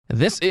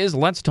This is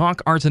Let's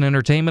Talk Arts and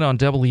Entertainment on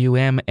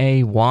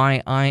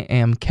WMAY. I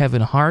am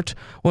Kevin Hart.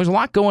 Well, there's a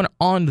lot going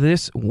on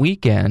this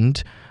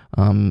weekend.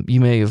 You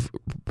may have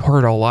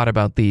heard a lot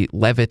about the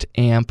Levitt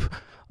Amp,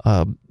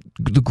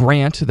 the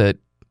grant that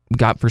we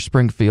got for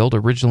Springfield.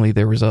 Originally,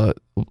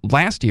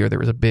 last year there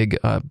was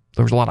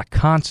a lot of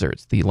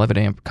concerts, the Levitt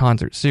Amp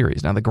concert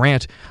series. Now, the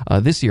grant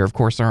this year, of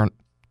course, aren't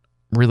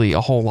really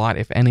a whole lot,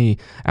 if any,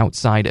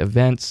 outside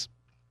events,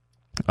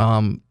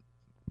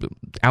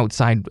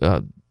 outside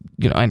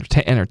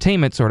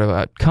entertainment sort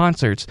of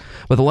concerts,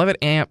 but the Levitt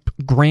Amp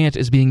grant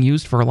is being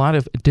used for a lot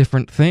of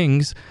different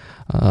things,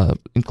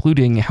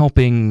 including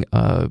helping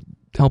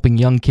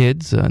young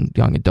kids and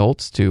young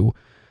adults to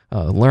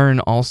learn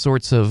all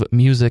sorts of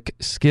music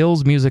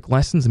skills, music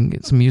lessons, and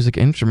get some music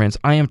instruments.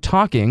 I am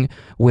talking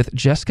with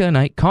Jessica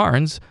Knight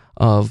Carnes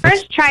of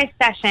First Try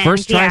Sessions.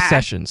 First Try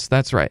Sessions.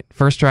 That's right.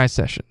 First Try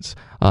Sessions.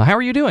 How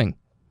are you doing?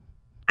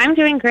 I'm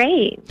doing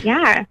great.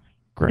 Yeah.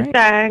 Great.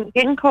 It's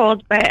getting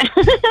cold, but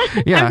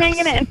yeah, I'm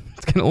hanging in.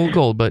 It's getting a little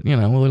cold, but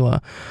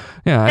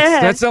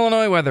that's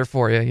Illinois weather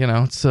for you.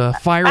 It's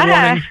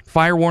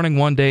fire warning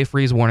one day,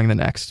 freeze warning the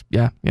next.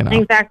 Yeah,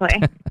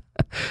 Exactly.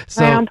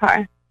 So, right on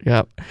par.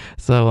 Yep.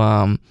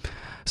 So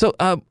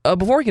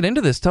before we get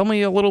into this, tell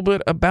me a little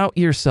bit about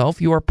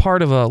yourself. You are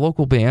part of a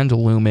local band,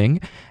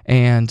 Looming,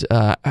 and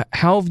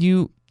how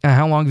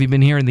long have you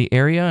been here in the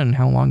area, and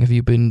how long have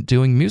you been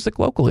doing music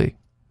locally?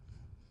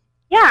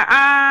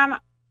 Yeah.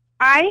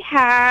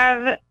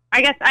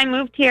 I guess I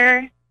moved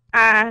here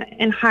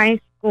in high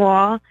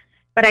school,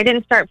 but I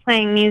didn't start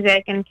playing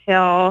music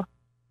until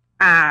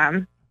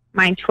my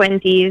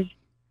 20s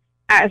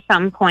at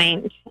some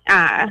point.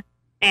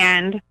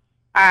 And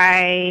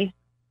I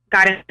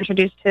got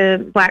introduced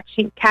to Black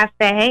Sheep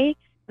Cafe,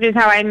 which is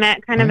how I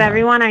met kind of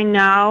everyone I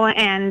know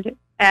and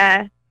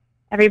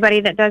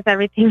everybody that does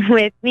everything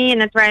with me.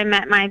 And that's where I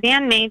met my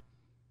bandmates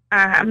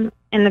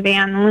in the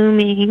band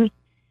Looming.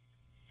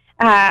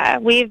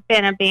 We've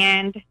been a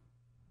band,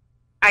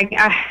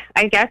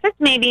 I guess it's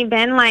maybe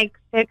been like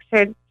 6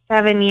 or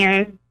 7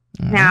 years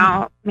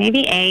now,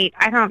 maybe 8.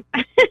 I don't,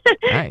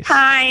 Nice.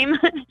 Time,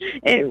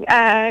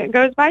 it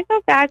goes by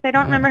so fast. I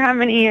don't remember how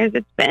many years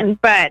it's been,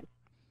 but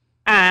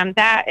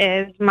that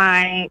is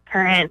my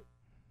current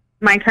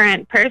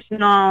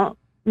personal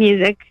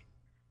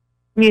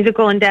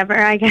musical endeavor,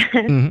 I guess.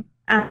 Mm-hmm.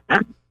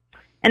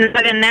 And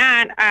other than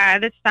that,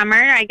 this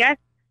summer, I guess,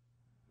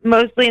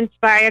 mostly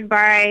inspired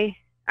by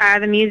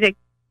the music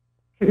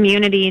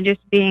community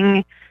just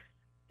being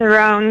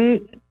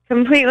thrown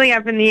completely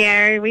up in the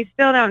air. We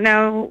still don't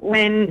know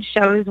when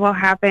shows will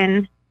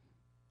happen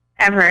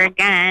ever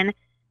again.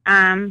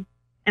 And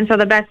so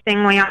the best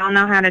thing we all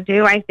know how to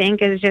do, I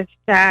think, is just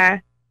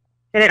sit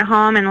at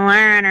home and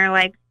learn or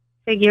like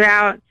figure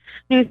out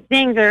new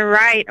things or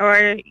write,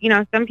 or,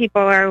 some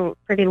people are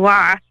pretty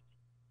lost.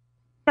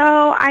 So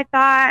I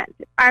thought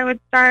I would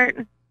start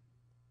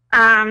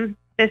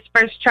this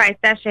First Try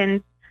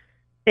Sessions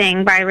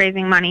thing by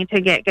raising money to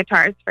get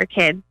guitars for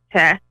kids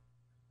to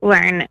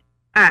learn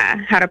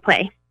how to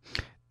play.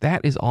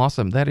 That is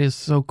awesome. That is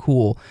so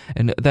cool.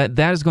 And that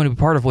is going to be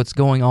part of what's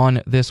going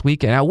on this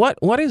weekend. Now,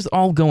 what is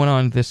all going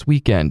on this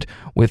weekend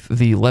with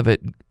the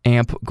Levitt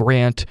Amp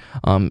grant?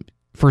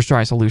 First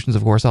Try Solutions,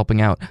 of course, helping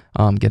out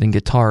getting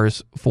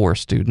guitars for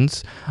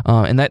students.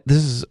 And that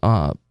this is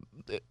what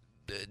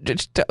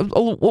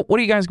are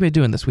you guys going to be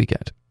doing this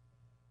weekend?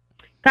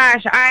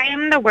 Gosh, I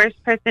am the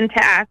worst person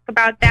to ask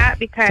about that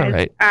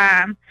because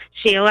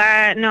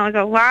Sheila knows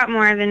a lot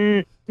more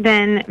than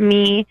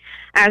me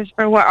as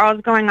for what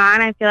all's going on.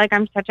 I feel like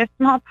I'm such a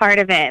small part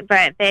of it,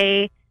 but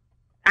this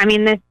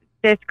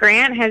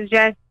grant has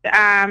just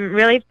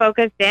really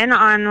focused in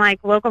on like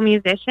local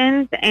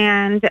musicians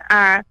and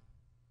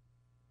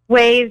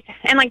ways,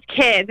 and like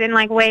kids, and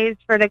like ways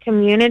for the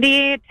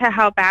community to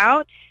help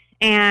out.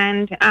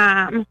 And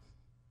I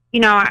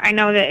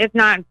know that it's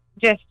not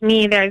just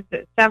me. There's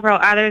several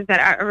others that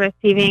are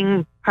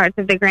receiving parts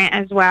of the grant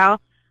as well,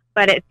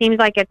 but it seems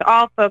like it's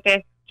all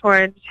focused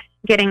towards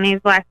getting these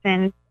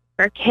lessons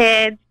for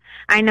kids.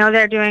 I know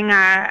they're doing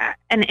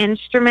an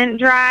instrument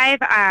drive.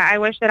 I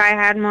wish that I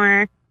had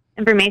more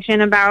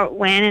information about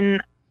when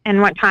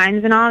and what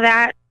times and all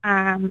that,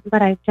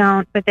 but I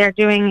don't. But they're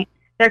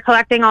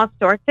collecting all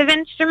sorts of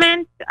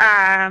instruments,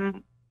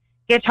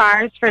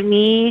 guitars for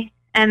me,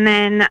 and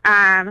then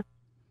I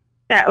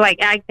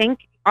think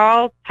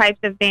all types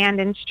of band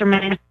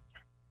instruments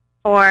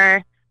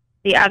for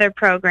the other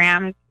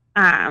programs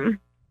to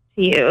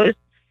use.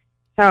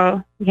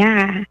 So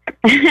yeah,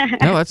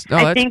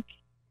 I think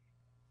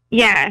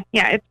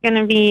it's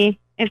gonna be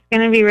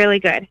really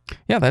good.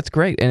 Yeah, that's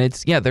great, and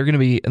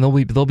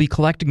they'll be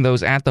collecting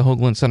those at the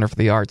Hoagland Center for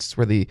the Arts,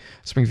 where the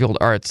Springfield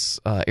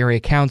Arts Area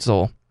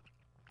Council.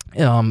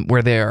 That's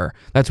where they're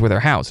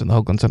housed, in the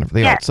Hoagland Center for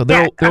the Arts. So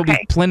there'll be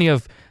plenty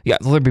of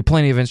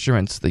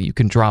instruments that you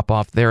can drop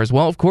off there as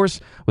well. Of course,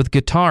 with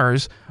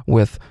guitars,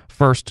 with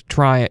First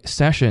Try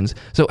Sessions.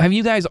 So have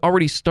you guys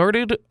already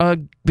started?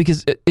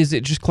 Because is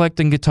it just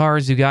collecting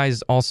guitars? You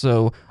guys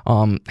also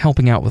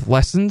helping out with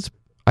lessons,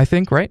 I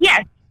think, right?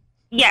 Yes.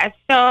 Yes.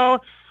 So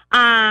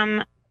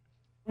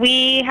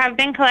we have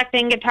been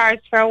collecting guitars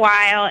for a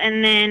while,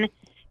 and then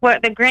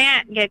what the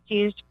grant gets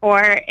used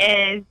for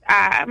is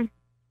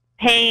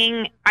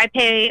paying. I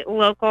pay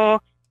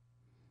local.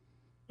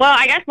 Well,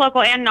 I guess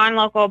local and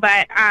non-local,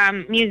 but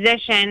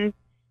musicians,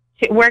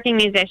 working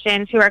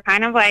musicians who are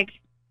kind of like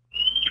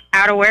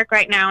out of work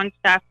right now and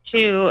stuff,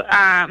 to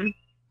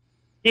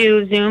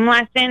do Zoom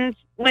lessons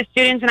with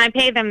students, and I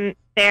pay them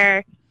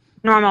their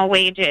normal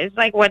wages,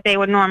 like what they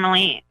would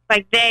normally,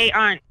 like they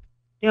aren't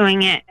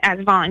doing it as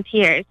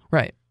volunteers.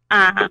 Right.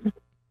 So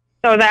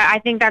that, I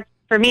think that's,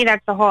 for me,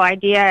 that's the whole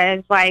idea,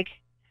 is like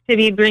to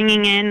be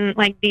bringing in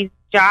like these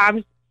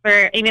jobs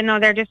for, even though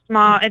they're just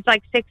small, it's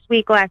like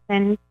 6-week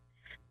lessons,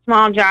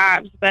 small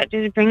jobs, but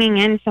just bringing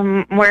in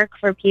some work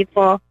for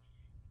people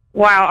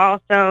while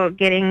also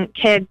getting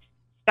kids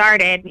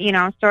started, you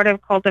know, sort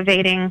of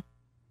cultivating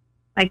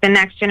like the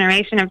next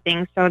generation of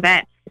things, so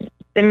that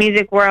the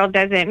music world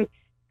doesn't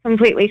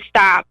completely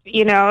stop,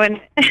 you know.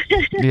 And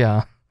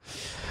Yeah.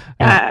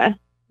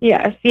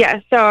 Yes.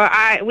 So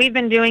we've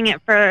been doing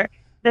it for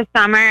the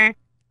summer,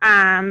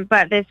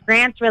 but this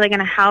grant's really going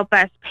to help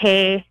us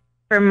pay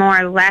for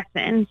more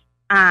lessons,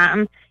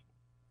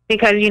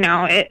 because, you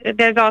know,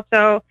 there's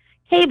also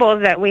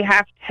cables that we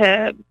have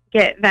to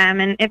get them,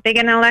 and if they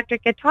get an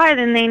electric guitar,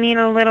 then they need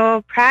a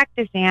little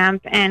practice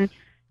amp, and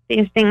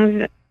these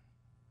things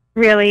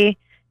really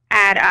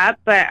add up,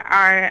 but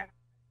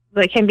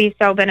can be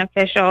so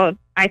beneficial,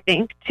 I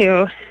think,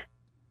 to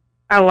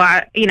a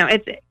lot. You know,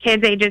 it's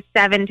kids ages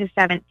 7 to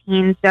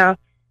 17, so,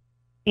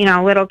 you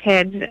know, little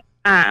kids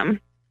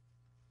can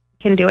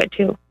do it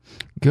too.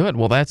 Good.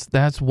 Well,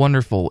 that's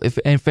wonderful.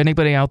 If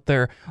anybody out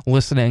there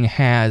listening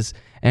has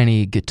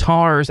any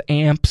guitars,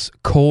 amps,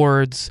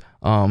 chords,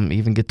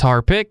 even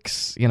guitar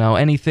picks, you know,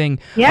 anything,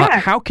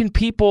 how can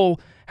people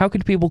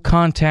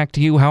contact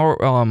you?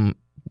 How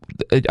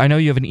I know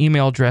you have an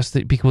email address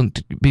that people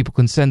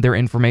can send their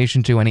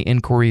information to, any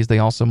inquiries they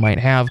also might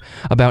have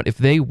about if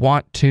they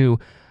want to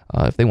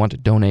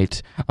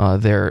donate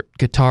their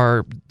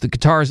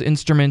guitars,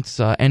 instruments,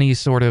 any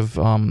sort of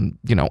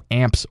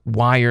amps,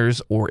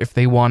 wires, or if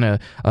they want to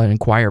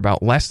inquire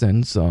about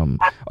lessons,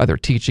 either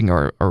teaching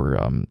or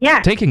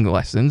taking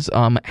lessons.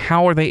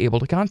 How are they able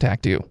to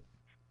contact you?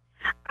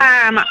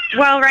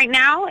 Well, right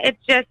now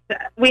it's just,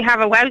 we have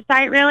a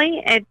website,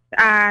 really. It's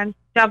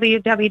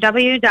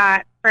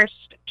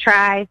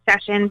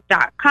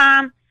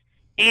www.firsttrysessions.com,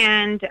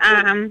 and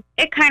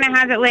it kind of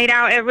has it laid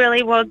out. It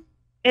really will.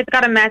 It's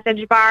got a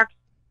message box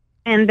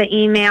and the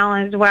email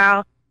as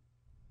well.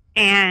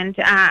 And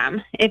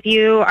if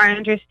you are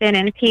interested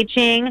in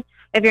teaching,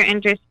 if you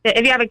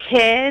have a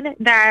kid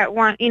that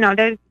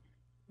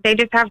they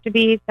just have to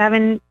be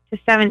 7 to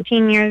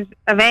 17 years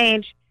of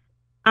age.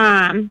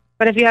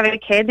 But if you have a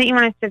kid that you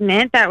want to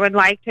submit that would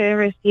like to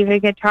receive a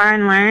guitar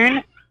and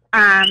learn,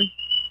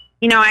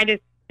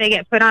 they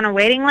get put on a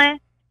waiting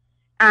list.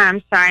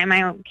 Sorry,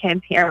 my own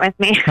kid's here with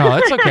me. Oh,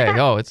 it's okay.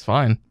 Oh, it's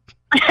fine.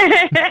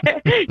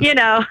 You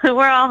know,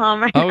 we're all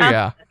home right now. Oh,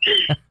 yeah.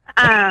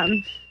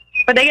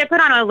 But they get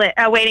put on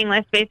a waiting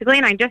list, basically,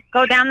 and I just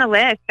go down the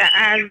list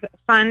as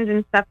funds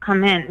and stuff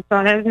come in.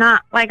 So there's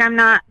not, like, I'm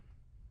not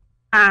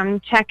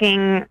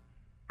checking,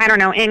 I don't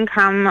know,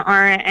 income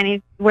or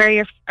where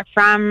you're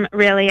from,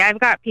 really. I've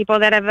got people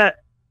that have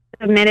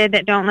submitted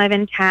that don't live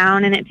in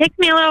town, and it takes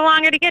me a little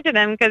longer to get to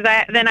them because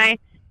then I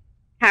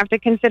have to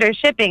consider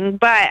shipping.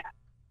 But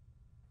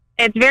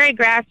it's very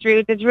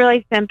grassroots. It's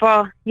really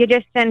simple. You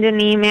just send an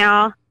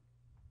email,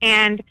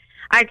 and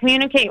I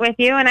communicate with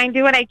you, and I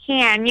do what I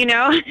can, you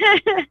know.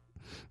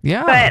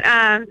 Yeah. But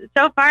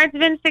so far, it's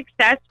been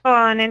successful,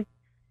 and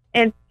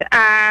it's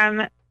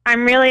I'm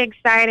really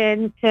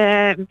excited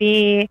to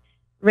be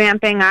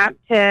ramping up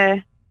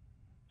to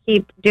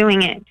keep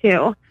doing it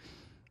too.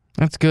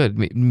 That's good.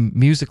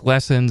 Music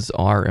lessons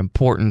are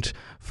important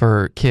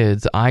for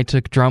kids. I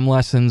took drum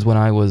lessons when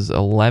I was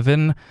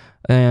 11,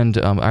 and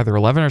either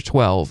 11 or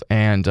 12,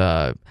 and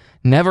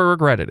never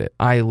regretted it.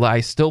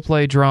 I still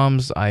play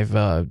drums. I've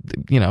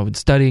been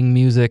studying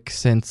music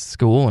since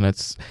school, and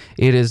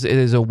it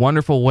is a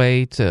wonderful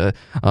way to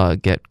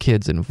get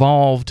kids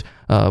involved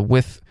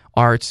with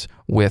arts,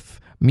 with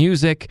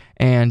music,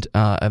 and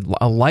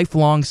a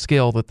lifelong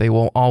skill that they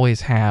will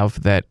always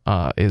have that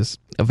is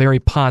a very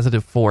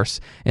positive force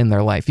in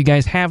their life. You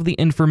guys have the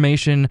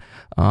information.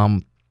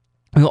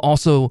 We'll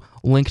also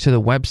link to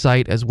the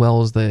website as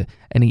well as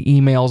any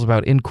emails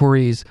about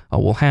inquiries.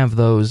 We'll have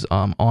those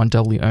on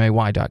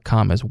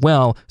WMAY.com as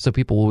well, so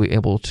people will be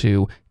able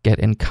to get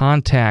in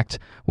contact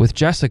with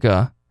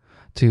Jessica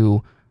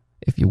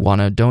if you want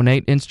to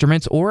donate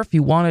instruments or if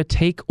you want to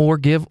take or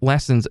give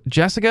lessons.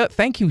 Jessica,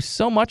 thank you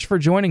so much for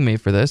joining me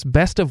for this.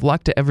 Best of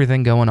luck to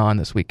everything going on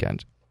this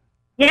weekend.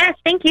 Yes,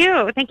 thank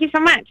you. Thank you so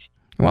much.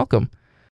 You're welcome.